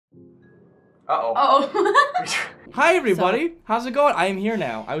Uh-oh. Uh-oh. Hi, everybody. How's it going? I am here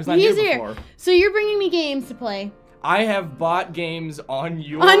now. I was not here before. So you're bringing me games to play. I have bought games on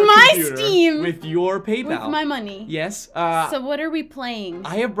your my computer Steam with your PayPal. with my money. Yes. So what are we playing?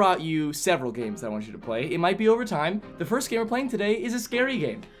 I have brought you several games that I want you to play. It might be over time. The first game we're playing today is a scary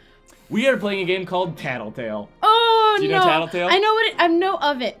game. We are playing a game called Tattletail. Oh, Do you know Tattletail? I know what I know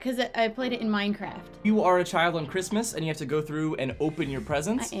of it because I played it in Minecraft. You are a child on Christmas, and you have to go through and open your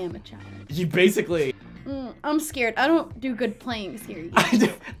presents. I am a child. You basically... I'm scared. I don't do good playing scary games.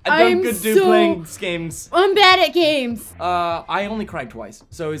 I don't do playing games. I'm bad at games. I only cried twice,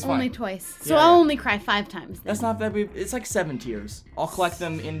 so it's fine. Only twice. So Yeah, I'll yeah. only cry 5 times. Then. That's not that big. It's like 7 tiers. I'll collect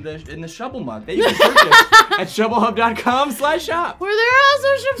them in the SHUBBLE mug that you can purchase at SHUBBLEHub.com/shop. Where there are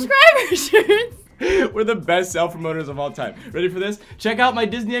also subscriber shirts. We're the best self-promoters of all time. Ready for this? Check out my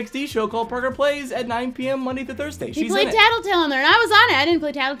DisneyXP show called Parker Plays at 9 p.m. Monday through Thursday. He played Tattletail on there, and I was on it. I didn't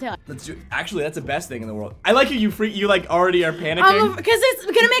play Tattletail. Actually, that's the best thing in the world. I like you like already are panicking. Because it's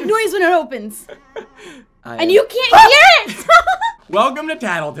gonna make noise when it opens. And you you can't hear it! Welcome to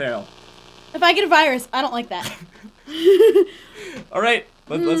Tattletail. If I get a virus, I don't like that. Alright,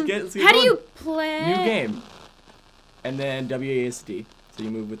 let's get How do going. you play? New game. And then WASD. So you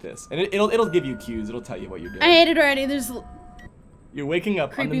move with this. And it'll give you cues. It'll tell you what you're doing. I hate it already. There's You're waking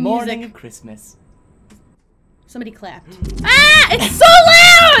up on the creepy morning music. of Christmas. Somebody clapped. Ah! It's so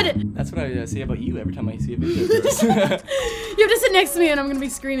loud! That's what I say about you every time I see a video of yours. You have to sit next to me and I'm gonna be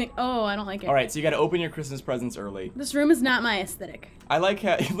screaming. Oh, I don't like it. Alright, so you gotta open your Christmas presents early. This room is not my aesthetic. I like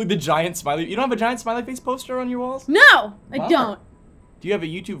how look the giant smiley. You don't have a giant smiley face poster on your walls? No! I Bummer. don't. Do you have a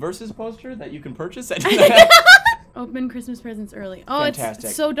YouTube Versus poster that you can purchase? Open Christmas presents early. Oh, Fantastic.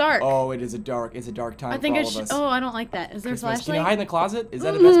 it's so dark. Oh, it's a dark time I think for I all of should. us. Oh, I don't like that. Is there Christmas. a Can you flashlight? hide in the closet? Is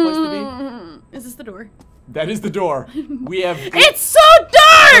that the best place to Is this the door? be? That is the door. We have It's so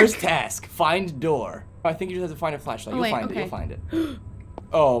dark! first task. Find door. I think you just have to find a flashlight. Oh, You'll wait, find it. okay. You'll find it.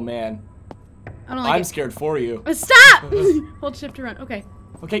 Oh man. I don't like I'm it. scared for you. Stop! Hold shift to run. Okay.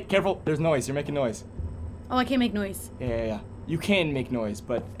 Okay, careful. There's noise. You're making noise. Oh, I can't make noise. Yeah. You can make noise,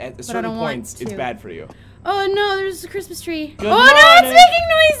 but at I certain don't want points, it's to. bad for you. Oh no, there's a Christmas tree. Good oh morning. no, it's making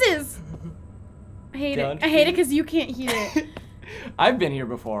noises! I hate Don't it. I hate it because you can't hear it. I've been here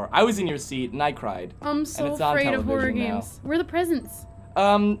before. I was in your seat and I cried. I'm so it's on afraid of horror television now. games. Where are the presents?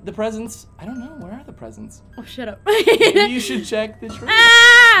 The presents. I don't know. Where are the presents? Oh, shut up. Maybe you should check the tree.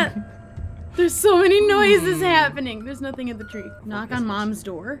 Ah! There's so many noises happening. There's nothing in the tree. Knock on mom's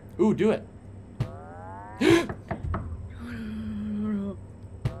door. Ooh, do it.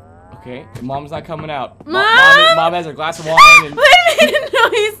 Okay, mom's not coming out. Mom! Mom has a glass of wine and... What made a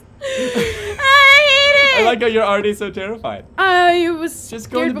noise? I hate it! I like how you're already so terrified. I was Just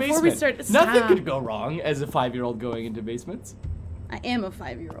go in scared the before basement. we started. Nothing Stop. could go wrong as a 5-year-old going into basements. I am a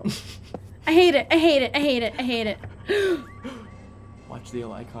 5-year-old. I hate it. I hate it. I hate it. I hate it. Watch the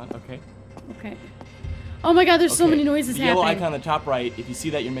yellow icon, okay. Okay. Oh my god, there's so Okay, many noises the happening. yellow icon on the top right, if you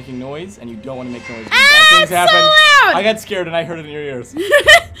see that you're making noise and you don't want to make noise, Ah, bad things it's so happen. loud! I got scared and I heard it in your ears.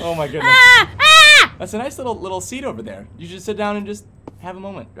 Oh my goodness. Ah! Ah! That's a nice little seat over there. You should sit down and just have a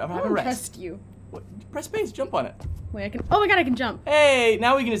moment. Have a rest. Test you. What? Press space, jump on it. Wait, I can. Oh my god, I can jump. Hey,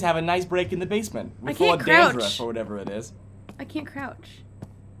 now we can just have a nice break in the basement. We're I full can't of crouch. dandruff or whatever it is. I can't crouch.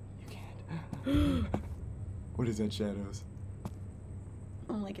 You can't. What is that, shadows?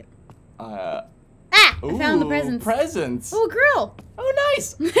 I don't like it. Ah! I found the presents. Presents. Oh, a grill. Oh,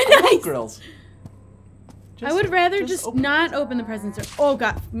 nice. I love Nice. grills. I would rather just open not it. open the presents. Oh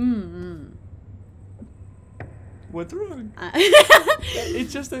god. What's wrong? I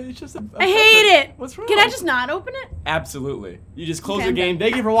It's just a hate it. What's wrong? Can I just not open it? Absolutely. You just close Okay, the I'm game. done.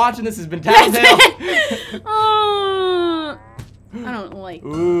 Thank you for watching. This has been That's Tattletail. it. Oh, I don't like.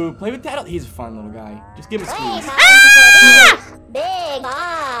 Ooh, play with Tattle. He's a fun little guy. Just give him a squeeze. Ah! Big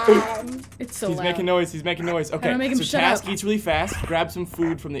arm. It's so He's loud. making noise. He's making noise. Okay, Gotta make him so shut Task up. eats really fast. Grab some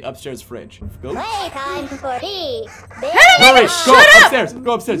food from the upstairs fridge. Go. Playtime for me. Big Hurry! Go Shut up! upstairs.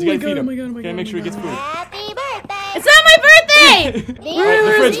 Go upstairs. You Oh my gotta feed God, him. oh my God, oh my You gotta God, make oh sure he my gets food. Happy birthday. It's not my birthday. Alright, the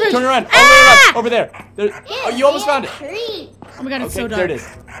Where's fridge. Turn around. Ah! All the way around. Over there. Oh, you almost found it. Treat. Oh my god, it's Okay, so there dark. it is.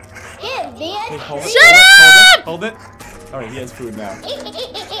 Give me a Okay, hold it. Shut Hold it. Hold it. Alright, he has food now. treat.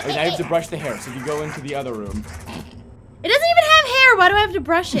 Okay, now you have to brush the hair. So you go into the other room. It doesn't even have hair. Why do I have to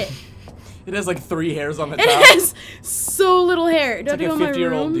brush it? It has like 3 hairs on the top. It has so little hair. Do I It's have like to a go in my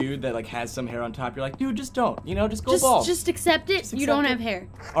 50-year-old room? dude that like has some hair on top. You're like, dude, just don't. You know, just go bald. Just accept it. Just You don't accept have it. hair.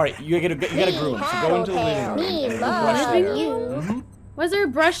 All right, you gotta groom. So go into the living room Me and go love brush the hair. you. Mhm. Why is there a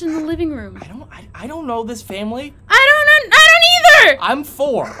brush in the living room? I don't know this family. I don't either. I'm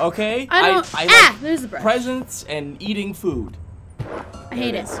 4, okay? I don't. I Ah, like there's the brush. presents and eating food. I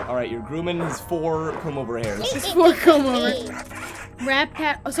hate it. All right, you're grooming his 4 comb over hairs. His 4 comb over. Wrap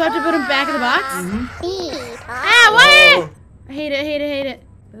cat. Oh, so I have to put him back in the box? Ah, what? I hate it, I hate it, I hate it.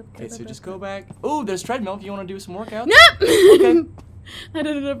 Okay, so just go back. Oh, there's treadmill if you want to do some workouts. Nope! Okay. I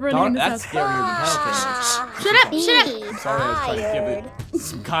ended up running in this That's house. scarier than Tattletail. Shut up, shut up! I'm sorry, I was trying to give it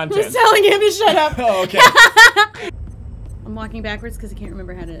some I content. was telling him to shut up. Oh, okay. I'm walking backwards because I can't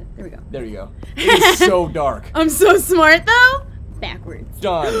remember how to. There we go. There you go. It is so dark. I'm so smart though. Backwards.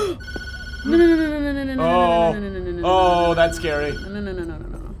 Done. No, no, no, no, no, no, no, no, no, no, no, no, no. Oh, that's scary. No, no, no, no, no, no,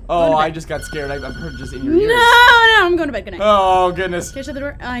 no. Oh, I just got scared. I've heard just in your ears. No, no, I'm going to bed. Good night. Oh, goodness. Can I shut the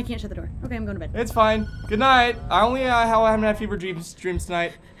door? Oh, I can't shut the door. Okay, I'm going to bed. It's fine. Good night. I only haven't had fever dreams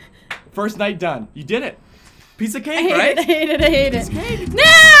tonight. First night done. You did it. Piece of cake, right? I hate it, I hate it. Piece of cake.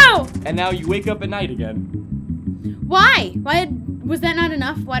 No! And now you wake up at night again. Why? Why was that not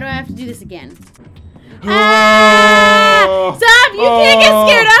enough? Why do I have to do this again? Oh. Ah! Stop! You can't get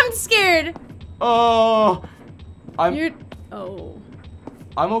scared. I'm scared. Oh.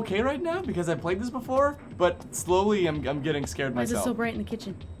 I'm okay right now because I played this before, but slowly I'm getting scared Why is myself. it so bright in the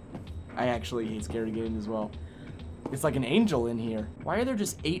kitchen? I actually hate scary games as well. It's like an angel in here. Why are there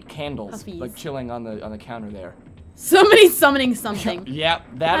just 8 candles Puppies. like chilling on the counter there? Somebody's summoning something. Yeah,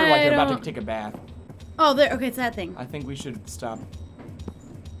 that or like they're about to don't- take a bath. Oh, there. Okay, it's that thing. I think we should stop.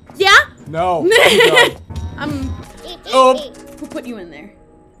 Yeah? No. I'm done. Oh. Who put you in there?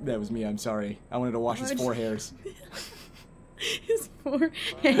 That was me. I'm sorry. I wanted to wash his 4 hairs. His 4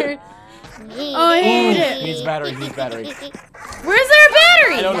 hairs. Oh, I hate it. He needs battery. He needs battery. Where's their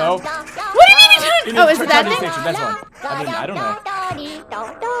battery? I don't know. What do you mean you don't? Oh, is it that thing? Station. That's one. I mean, I don't know.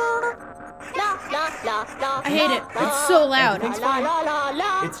 I hate it. It's so loud. Everything's fine.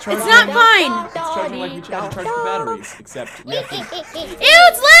 It's charging. It's not fine. It's charging like we charge the batteries, except we have to. Ew,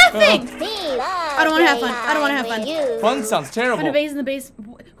 it's laughing. I don't want to have fun. I don't want to have fun. Fun sounds terrible. Find a vase in the base.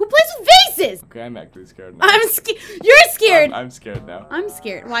 Who plays with vases? Okay, I'm actually scared now. I'm scared. You're scared. I'm scared now. I'm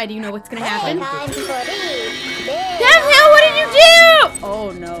scared. Why? Do you know what's gonna happen? Tattletail, Tattletail, what did you do?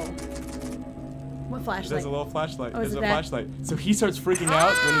 Oh no. What flashlight? There's a little flashlight. Oh, is There's a it that? flashlight. So he starts freaking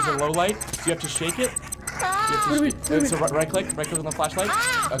out when he's in low light. So you have to shake it. So right click on the flashlight.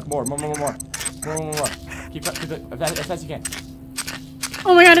 More. Keep as fast as you can.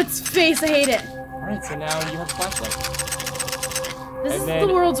 Oh my god, it's face. I hate it. All right, so now you have a flashlight. This And is then-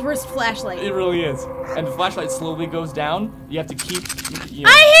 the world's worst flashlight. It really is. And the flashlight slowly goes down. You have to keep. You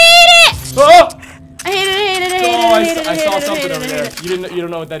know. I hate it. Oh! I hate it. I hate it. I hate it. Oh, I hate it. I saw hate it, something hate it, over hate there. it. You don't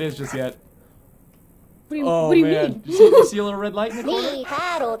know what that is just yet. What do you, Oh what do you man, mean? you see a little red light in the corner? Me,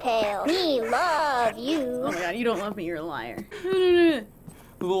 Tattletail, me love Oh you. my god, you don't love me. You're a liar. The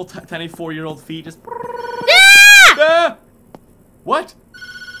little tiny 4-year-old feet just. Ah! Ah! What?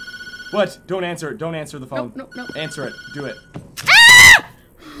 What? Don't answer it. Don't answer the phone. Nope. Answer it. Do it. Ah!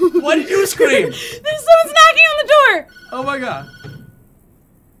 Why did you scream? There's someone's knocking on the door. Oh my god.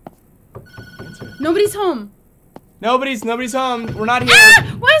 Answer it. Nobody's home. Nobody's home. We're not here.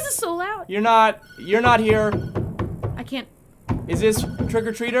 Ah! Why is this so loud? You're not here. I can't. Is this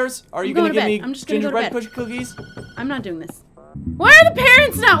trick-or-treaters? Are you going gonna to give bed. me I'm just gonna go to gingerbread bed. push cookies? I'm not doing this. Why are the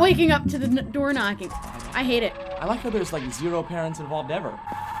parents not waking up to the door knocking? I hate it. I like how there's like 0 parents involved ever.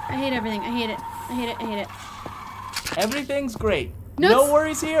 I hate everything. I hate it. I hate it. I hate it. Everything's great. No, No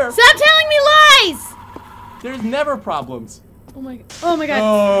worries here. Stop telling me lies! There's never problems. Oh my god. Oh my god.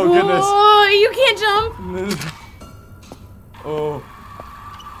 Oh, goodness. Oh, you can't jump. Oh.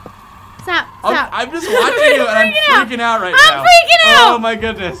 Stop. I'm just watching you and I'm freaking out right now. I'm freaking out. Oh my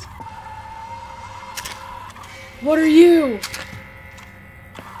goodness. What are you?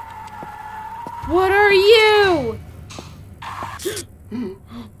 What are you?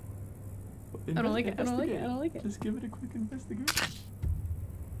 I don't like it. I don't like it. I don't like it. Just give it a quick investigation.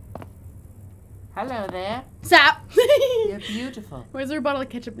 Hello there. Stop. You're beautiful. Why is there a bottle of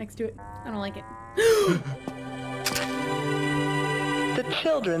ketchup next to it? I don't like it. The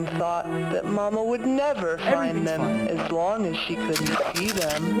children thought that Mama would never find Everything's them fine. as long as she couldn't see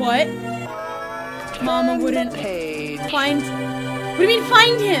them. What? Mama Turn wouldn't the page. find. What do you mean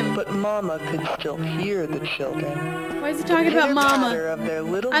find him? But Mama could still hear the children. Why is he talking about Pitter-patter Mama? of their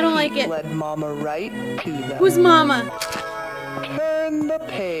little I don't like feet it. led Mama right to them. Who's Mama? Turn the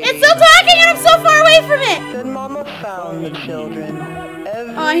page. It's still talking and I'm so far away from it. Then Mama found the children.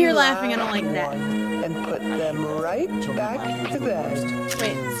 Every Oh, I hear laughing. I don't like last that. one, and put them right back to bed.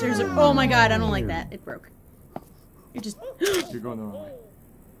 Wait, there's a. Oh my god, I don't like that. It broke. You're just. You're going the wrong way.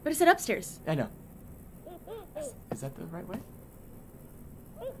 But it said upstairs. I know. Is that the right way?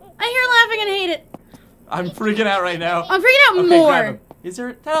 I hear laughing and hate it. I'm freaking out right now. I'm freaking out Okay, more. grab him. Is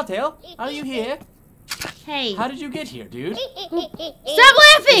there Tattletail? Are you here? Hey. How did you get here, dude? Stop Is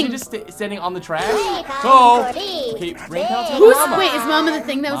laughing! he just standing on the trash? Oh! Okay, rain Tattletail to Mama. Wait, is Mama the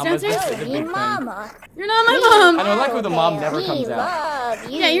thing that was Mama's downstairs? the big thing. Mama. You're not my mom. I know, I like when the mom never comes We out.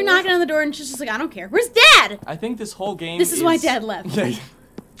 love you. Yeah, you're knocking on the door and she's just like, I don't care. Where's Dad? I think this whole game This is why Dad left. Yeah,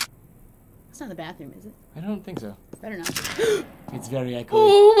 It's not the bathroom, is it? I don't think so. Better not. It's very echoey.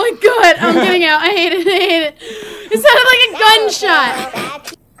 Oh my god, I'm getting out. I hate it, I hate it. It sounded like a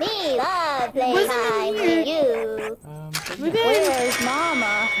gunshot. We love Wasn't playtime it with you. We're good. Where's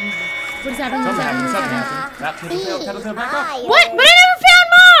Mama? What is happening? What's Something happening? happened, What's something happening? happened. Tattletail back up. What? But I never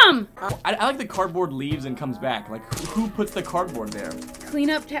found Mom! I like the cardboard leaves and comes back. Like, who puts the cardboard there?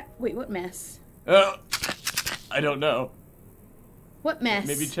 Clean up Wait, what mess? I don't know. What mess?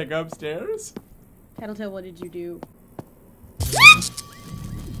 Maybe check upstairs? Tattletail, what did you do?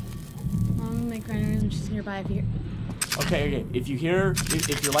 Mom, make grinding noise when she's nearby if you hear. Okay. If you hear,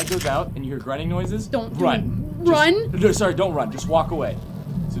 if your light goes out and you hear grinding noises, Don't run. Run? No, sorry, don't run. Just walk away.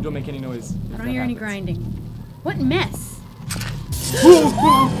 So don't make any noise. I don't hear any grinding. What mess? There's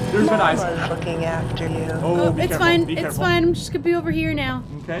red eyes. Mama's looking after you. Oh, be It's careful. fine. Be It's careful. fine. I'm just gonna be over here now.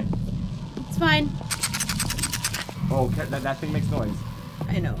 Okay. It's fine. Oh, that thing makes noise.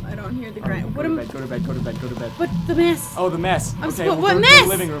 I know. I don't hear the grind. Go What to am? bed. Go to bed. Go to bed. Go to bed. What the mess? Oh, the mess. I'm Okay. what Go mess? to the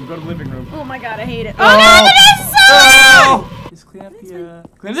living room. Go to the living room. Oh my god, I hate it. Oh. Oh no, the mess is so loud! Oh! Just clean up the.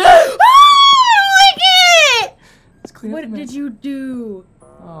 Clean Oh, I don't like it. Just clean up What the mess. did you do?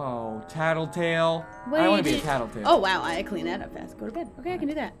 Oh, Tattletail. What I want to did be a you- Tattletail. Oh wow, I cleaned that up fast. Go to bed. Okay, I can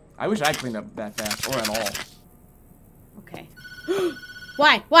do that. I wish I cleaned up that fast, or at all. Okay.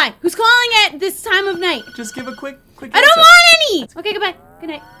 Why? Why? Who's calling at this time of night? Just give a quick I don't answer. want any. Okay, goodbye. Good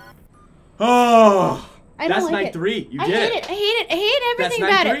night. Oh, I don't that's like night it. 3. You I did hate it. I hate it. I hate That's everything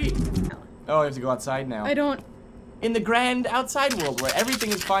night about 3. it. Oh, I have to go outside now. I don't. In the grand outside world where everything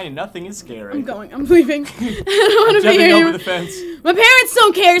is fine and nothing is scary. I'm going. I'm leaving. I don't want to be Jumping here over anymore. the fence. My parents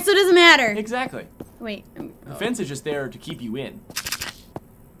don't care, so it doesn't matter. Exactly. Wait. The fence is just there to keep you in.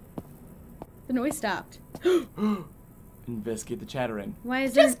 The noise stopped. Investigate the chattering. Why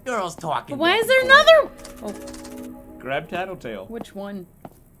is there? Just girls talking. Why back is there and forth. another? Oh, Grab Tattletail. which one?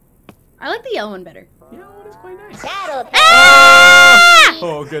 I like the yellow one better. You know, it is quite nice. Tattletail. Ah!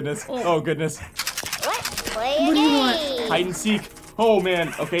 Oh goodness. Oh goodness. Let's play a What do you game. want? Hide and seek. Oh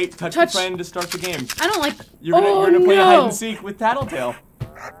man. Okay, touch your Touch. friend to start the game. I don't like. You're gonna oh, play no. hide and seek with Tattletail.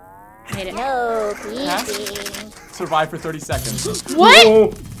 I hate it. No Pass. peeping. Survive for 30 seconds. What? Oh.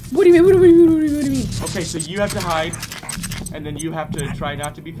 What do you mean? What do you mean? What do you mean? What do you mean? Okay, so you have to hide, and then you have to try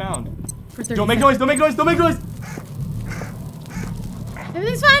not to be found. For 30 Don't make seconds. noise! Don't make noise! Don't make noise!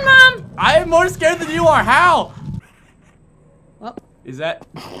 Everything's fine, Mom. I am more scared than you are. How? Well, Is that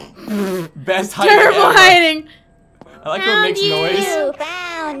best hiding terrible ever? hiding. I like how it makes Found noise. You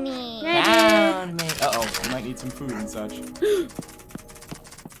found me. Found me. Uh-oh, you might need some food and such.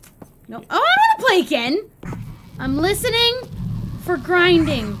 No. Oh, I want to play again. I'm listening for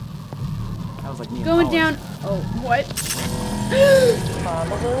grinding. That was like me in Going college. down. Oh, what?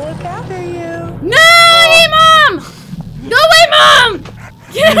 Mama will look after you. No, hey, Mom! Go away, Mom!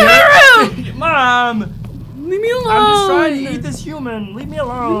 Get out of my room! Mom! Leave me alone. I'm just trying to eat this human. Leave me Leave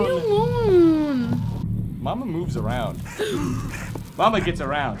alone. me alone. Mama moves around. Mama gets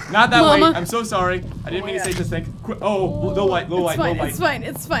around. Not that Mama. way. I'm so sorry. I didn't mean to say this thing. Oh, low light, low light, It's fine. low light. It's fine.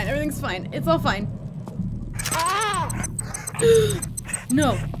 It's fine. Everything's fine. It's all fine.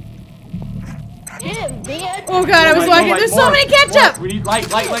 No. Give me a Oh God, I was Low light, walking. low There's light, so more, many ketchup. more. We need light,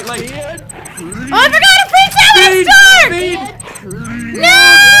 light, light, light. Oh, I forgot to freeze out. Feed, It's dark. feed.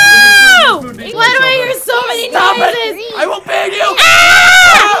 No! Food Why do I hear so many Stop noises? it! I will ban you!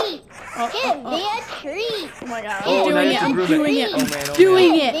 Ah! Give me a treat. Oh my God, Oh, I'm now doing you it. have to I'm groom doing it. Oh, I'm man, oh,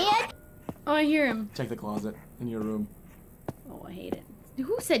 doing Give it. me a Oh, I hear him. Check the closet in your room. Oh, I hate it.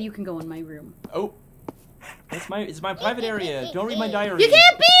 Who said you can go in my room? Oh. It's my private area. Don't read my diary. You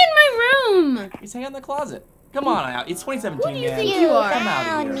can't be in my room. Just hang out in the closet. Come on out. It's 2017, Who do you man. think you are? Come out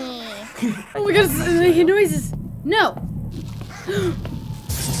found of here. me. Oh my God, I hear noises. No.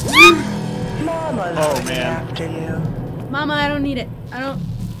 Mama's Oh, looking man. after you. Mama, I don't need it. I don't.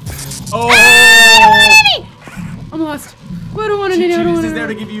 Oh! I don't want any. I'm lost. I don't want She any. I don't just want is there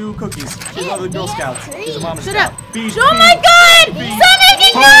to any. give you cookies. She's one of the Girl Scouts. She's a mama Shut scout. up. Feed, Oh feed, my God! feed. Stop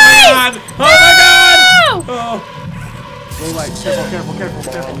making Oh noise! my God! Oh my God! No! Oh. Low light. Careful, careful,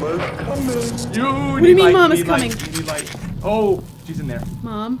 careful, careful. Mama's coming. You do need you mean light, Mama's you need light, coming? You need light. Oh, she's in there.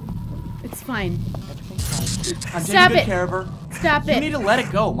 Mom, it's fine. I'm Stop taking good it. care of her. Stop You it. need to let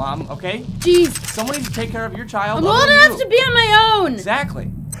it go, Mom, okay? Jeez. Someone needs to take care of your child. I'm other old than enough you. to be on my own.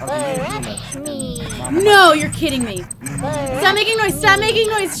 Exactly. Okay, you need to Brush do me. that. No, you're kidding me. Brush Stop making noise. Stop making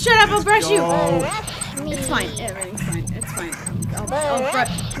noise. Shut up. I'll brush you. Go. Brush me. It's fine. Everything's fine. It's fine. I'll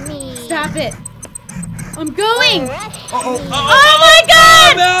Brush me. Stop it. I'm going. Brush Oh me. my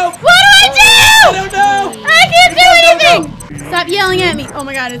God! no! What do I do? I don't know! I can't do anything! Stop yelling at me. Oh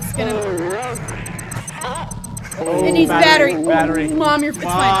my God, it's gonna... Oh, It needs battery. Battery. Mom, it's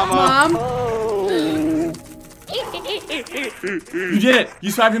fine. Mom. You did it!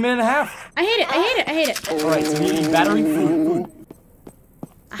 You survived a minute and a half! I hate it. I hate it. I hate it. Alright, so you need battery, food.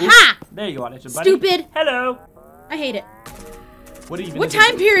 Aha! There you go, buddy. Stupid. Hello! I hate it. What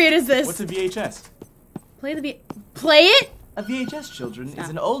time period is this? What's a VHS? Play it? A VHS, children, is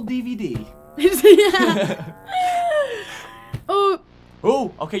an old DVD. Yeah. Oh,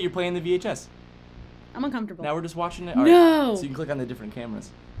 Oh, okay, you're playing the VHS. I'm uncomfortable. Now we're just watching it? No. So you can click on the different cameras.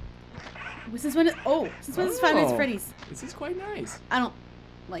 Since when is Five Nights at Freddy's? This is quite nice. I don't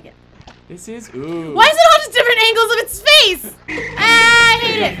like it. This is, ooh. Why is it all just different angles of its face? Ah, I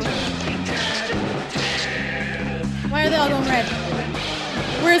hate it. Why are they all going red?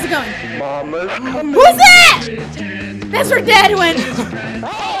 Where is it going? Mama's coming. Who's that? That's where Dad went.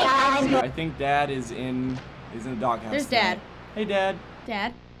 I think Dad is in the doghouse. There's Dad. Hey, Dad.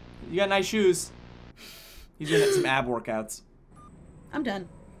 Dad, You got nice shoes. He's doing some ab workouts. I'm done.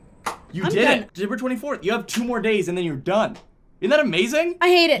 You I'm did done. it. December 24th. You have 2 more days and then you're done. Isn't that amazing? I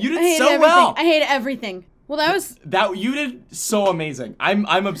hate it. You did I hate so everything. well. I hate everything. Well, that was. You did so amazing. I'm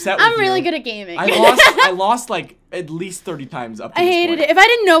upset with you. I'm really good at gaming. I lost like at least 30 times up to I this hated point. it. If I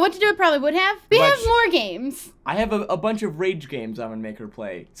didn't know what to do, I probably would have. We But- have more games. I have a bunch of rage games I'm gonna make her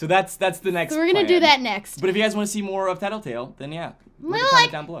play. So that's the next So we're gonna do plan. that next. But if you guys want to see more of Tattletail, then yeah, leave a Well,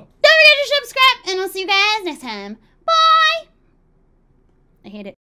 comment down below. Don't forget to subscribe, and we'll see you guys next time. Bye! I hate it.